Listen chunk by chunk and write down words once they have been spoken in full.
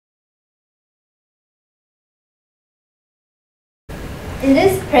In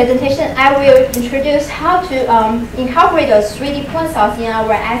this presentation, I will introduce how to incorporate a 3D point source in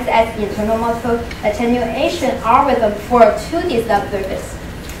our SS internal multiple attenuation algorithm for 2D subsurface.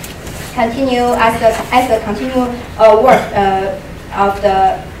 Continue as a continual work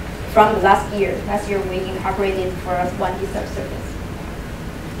from the last year. Last year we incorporated for a 1D subsurface.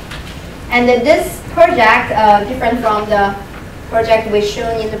 And this project, different from the project we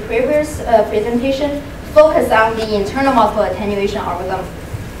shown in the previous presentation, focus on the internal multiple attenuation algorithm.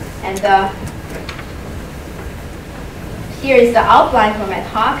 And here is the outline for my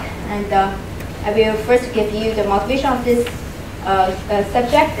talk. And I will first give you the motivation of this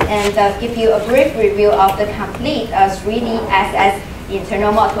subject and give you a brief review of the complete 3D SS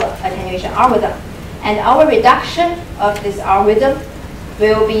internal multiple attenuation algorithm. And our reduction of this algorithm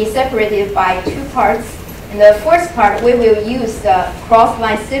will be separated by two parts. In the first part, we will use the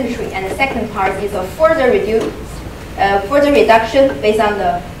cross-line symmetry, and the second part is a further reduction based on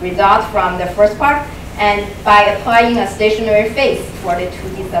the result from the first part, and by applying a stationary phase for the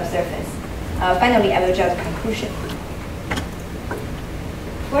 2D subsurface. Finally, I will draw the conclusion.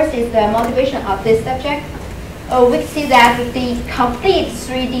 First is the motivation of this subject. We can see that the complete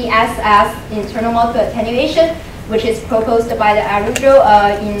 3D SS internal multiple attenuation, which is proposed by the Araujo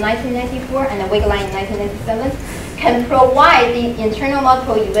in 1994 and the Wigeline in 1997, can provide the internal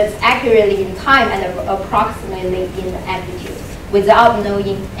multiple events accurately in time and approximately in the amplitude without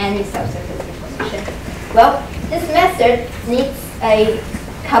knowing any subsurface information. Well, this method needs a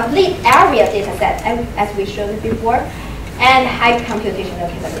complete area data set, as we showed before, and high computational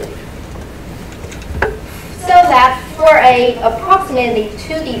capability. So that for a approximately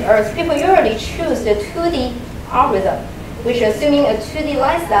 2D Earth, people usually choose the 2D algorithm, which is assuming a 2D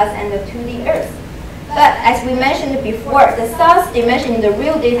line source and a 2D Earth. But as we mentioned before, the source dimension in the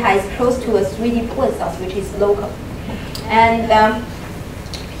real data is close to a 3D point source, which is local. And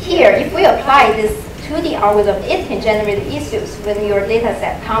here, if we apply this 2D algorithm, it can generate issues when your data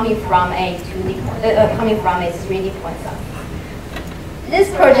set coming from a 3D point source. This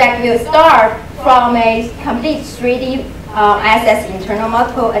project will start from a complete 3D SS internal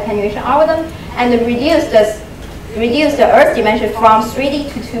multiple attenuation algorithm and reduce the Earth dimension from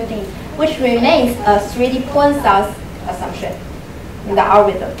 3D to 2D, which remains a 3D point source assumption in the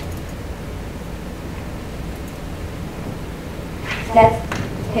algorithm. Let's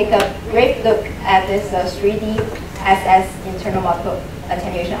take a brief look at this 3D SS internal multiple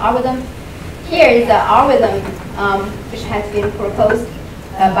attenuation algorithm. Here is the algorithm which has been proposed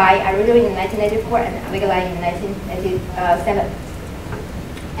by Araujo in 1984 and Wigeline in 1997.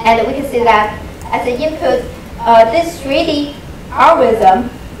 And we can see that as an input, this 3D algorithm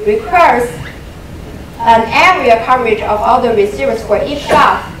requires an area coverage of all the receivers for each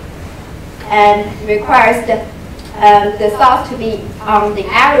shot and requires the source to be on the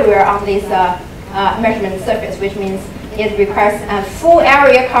area of this measurement surface, which means it requires a full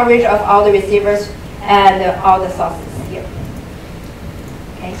area coverage of all the receivers and all the sources here.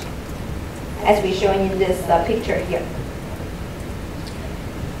 Okay, as we shown in this picture here.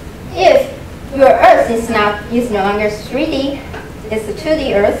 If your Earth is no longer 3D, it's a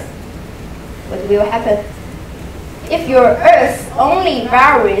 2D Earth, what will happen? If your Earth only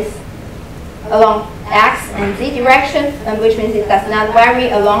varies along X and Z direction, which means it does not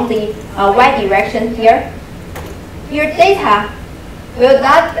vary along the Y direction here, your data will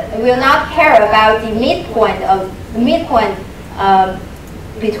not care about the midpoint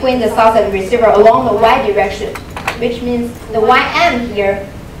between the source and receiver along the Y direction, which means the YM here,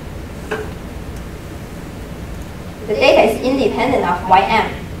 the data is independent of YM.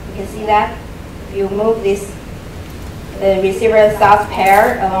 You can see that. If you move this receiver source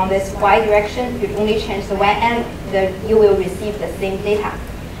pair along this Y direction, you only change the YM, you will receive the same data.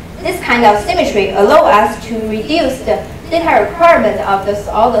 This kind of symmetry allows us to reduce the data requirement of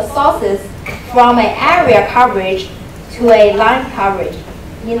all the sources from an area coverage to a line coverage,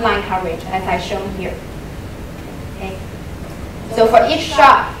 inline coverage, as I shown here. Okay. So for each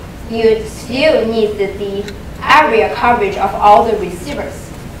shot, you still need the area coverage of all the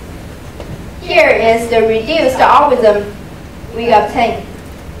receivers. Here is the reduced algorithm we obtained.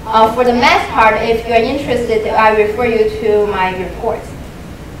 For the math part, if you are interested, I refer you to my report.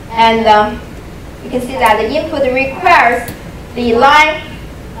 And you can see that the input requires the line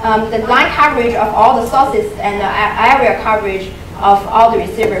coverage of all the sources and the area coverage of all the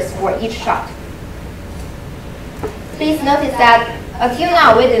receivers for each shot. Please notice that until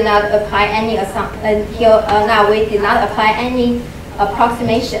now we did not apply any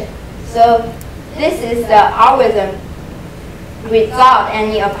approximation. So this is the algorithm without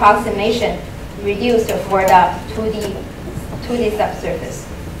any approximation reduced for the 2D 2D subsurface.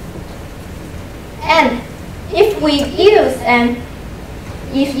 And if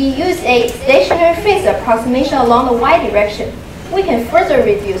you use a stationary phase approximation along the y direction, we can further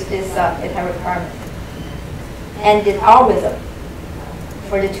reduce this data requirement and the algorithm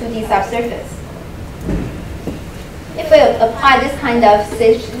for the 2D subsurface. If we apply this kind of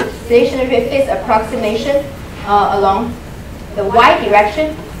stationary phase approximation along the y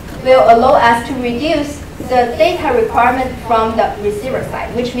direction, will allow us to reduce the data requirement from the receiver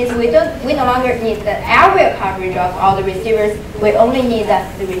side, which means we no longer need the area coverage of all the receivers. We only need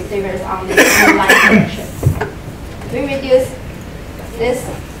the receivers on the line direction. We reduce this,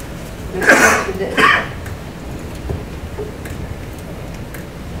 to this.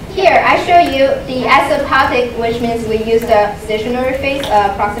 Here, I show you the asymptotic, which means we use the stationary phase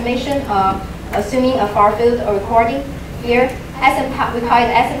approximation, assuming a far field recording. Here, we call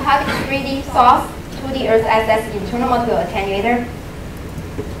it asymptotic 3D source, 2D Earth SS internal multiple attenuator.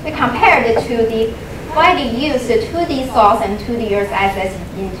 We compared it to the widely used 2D source and 2D Earth SS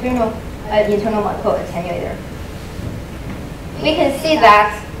internal multiple attenuator. We can see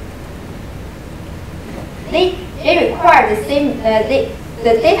that they require the same.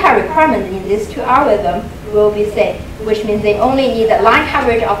 The data requirement in these two algorithms will be same, which means they only need the line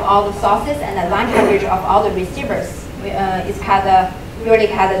coverage of all the sources and the line coverage of all the receivers. It's usually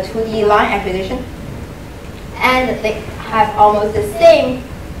called the 2D line acquisition. And they have almost the same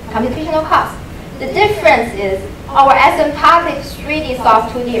computational cost. The difference is our asymptotic 3D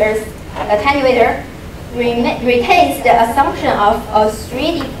source 2D Earth attenuator retains the assumption of a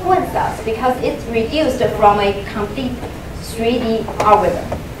 3D point source because it's reduced from a complete 3D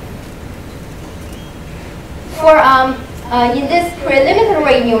algorithm. For in this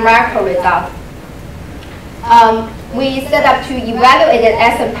preliminary numerical result, we set up to evaluate an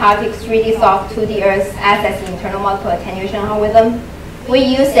asymptotic 3D source 2D Earth SS internal multiple attenuation algorithm. We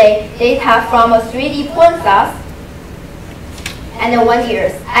use a data from a 3D point source and a 1D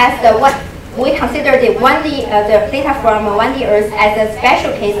Earth as the one. We consider the 1D the data from 1D Earth as a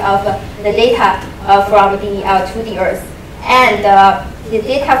special case of the data from the 2D Earth. And the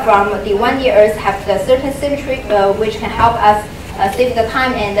data from the 1D Earth have the certain symmetry which can help us save the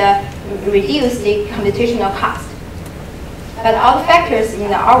time and reduce the computational cost. But all the factors in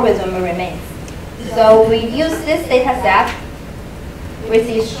the algorithm remain. So we use this data set, which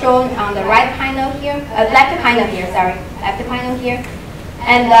is shown on the right panel here, left panel here,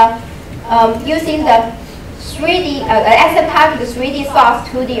 and using the 3D asymptotic 3D source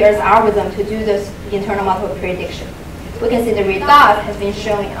 2D Earth algorithm to do this internal multiple prediction. We can see the result has been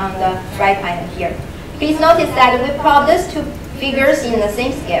shown on the right panel here. Please notice that we plot these two figures in the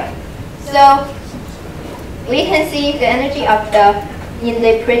same scale. So we can see the energy of in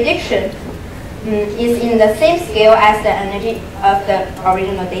the prediction is in the same scale as the energy of the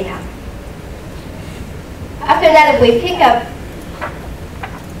original data. After that, we pick up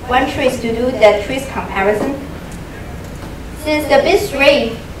one trace to do the trace comparison. Since the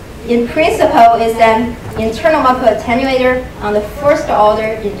B3 in principle is an internal multiple attenuator on the first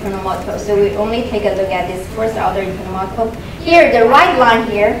order internal multiple, so we only take a look at this first order internal multiple. Here, the right line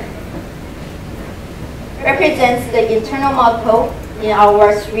here represents the internal multiple in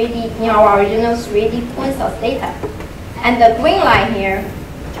our original 3D point source data, and the green line here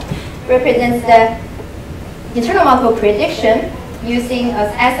represents the internal multiple prediction using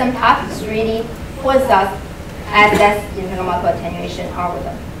an asymptotic 3D point source SS internal multiple attenuation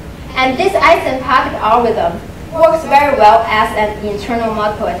algorithm. And this asymptotic algorithm works very well as an internal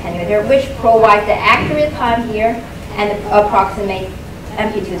multiple attenuator, which provides the accurate time here and approximate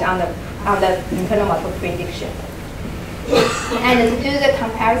amplitude on the internal multiple prediction. And to do the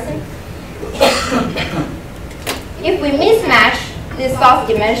comparison, if we mismatch the source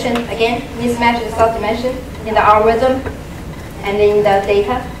dimension, again, mismatch the source dimension in the algorithm and in the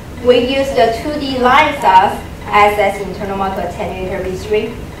data, we use the 2D line source as internal multiple attenuator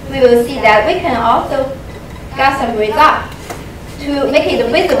V3. We will see that we can also get some result. To make it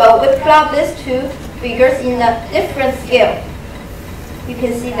visible, we plot these two figures in a different scale. You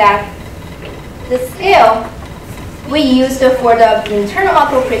can see that the scale we used for the internal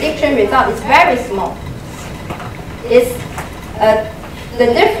multiple prediction result is very small. It's the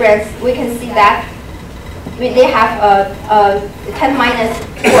difference, we can see that they have a 10 minus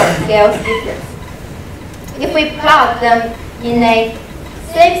 4 scale difference. If we plot them in a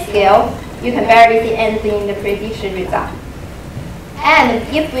same scale, you can barely see anything in the prediction result. And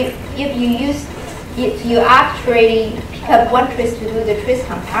if you actually pick up one trace to do the trace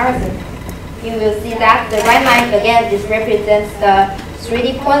comparison, you will see that the right line again represents the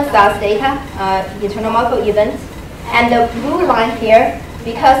 3D point source data, internal multiple events, And the blue line here,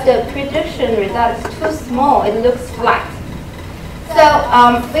 because the prediction result is too small, it looks flat. So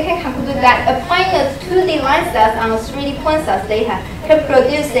we can conclude that applying a 2D line size on a 3D point size data can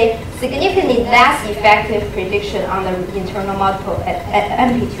produce a significantly less effective prediction on the internal multiple at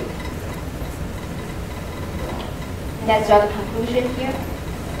amplitude. Let's draw the conclusion here.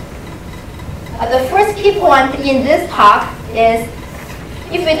 The first key point in this talk is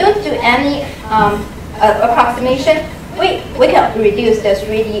if we don't do any approximation, we can reduce the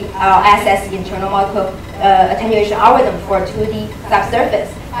 3D SS internal multiple attenuation algorithm for 2D subsurface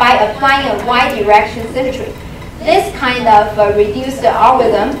by applying a y-direction symmetry. This kind of reduced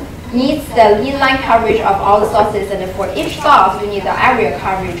algorithm needs the inline coverage of all the sources, and for each source, you need the area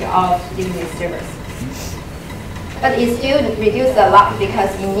coverage of the receivers. But it still reduces a lot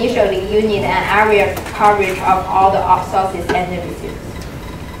because initially you need an area coverage of all the sources and the receivers.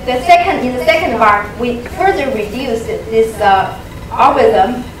 In the second bar, we further reduced this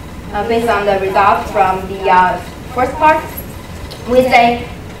algorithm based on the result from the first part with a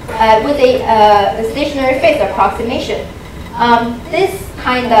stationary phase approximation. This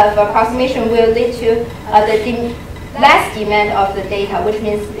kind of approximation will lead to the less demand of the data, which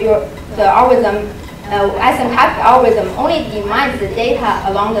means the algorithm, asymptotic algorithm, only demands the data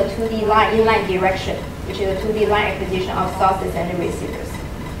along the 2D line inline direction, which is the 2D line acquisition of sources and the receivers.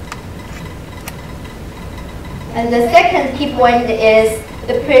 And the second key point is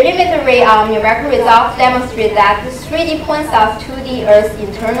the preliminary numerical results demonstrate that the 3D point size 2D Earth's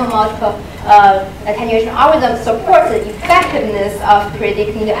internal multiple attenuation algorithm supports the effectiveness of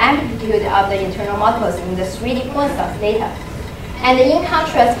predicting the amplitude of the internal multiples in the 3D point size data. And in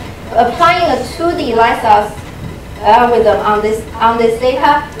contrast, applying a 2D line size algorithm on this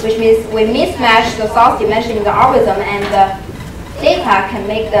data, which means we mismatch the source dimension in the algorithm, and the data can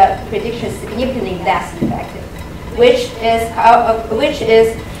make the prediction significantly less effective, which is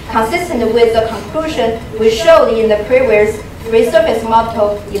consistent with the conclusion we showed in the previous resurface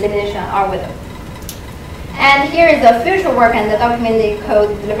multiple elimination algorithm. And here is the future work and the documented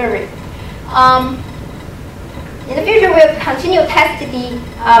code delivery. In the future, we'll continue testing the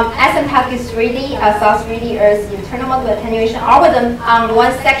asymptotic 3D, source 3D Earth's internal multiple attenuation algorithm on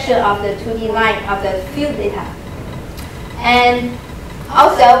one section of the 2D line of the field data. And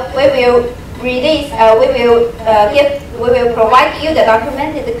also, we will release, we will provide you the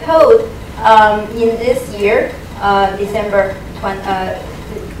documented code in this year, December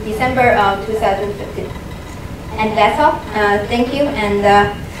 2015. And that's all. Thank you, and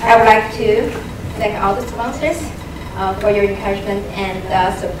I would like to thank all the sponsors for your encouragement and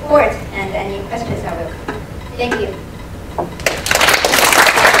support, and any questions I will. Thank you.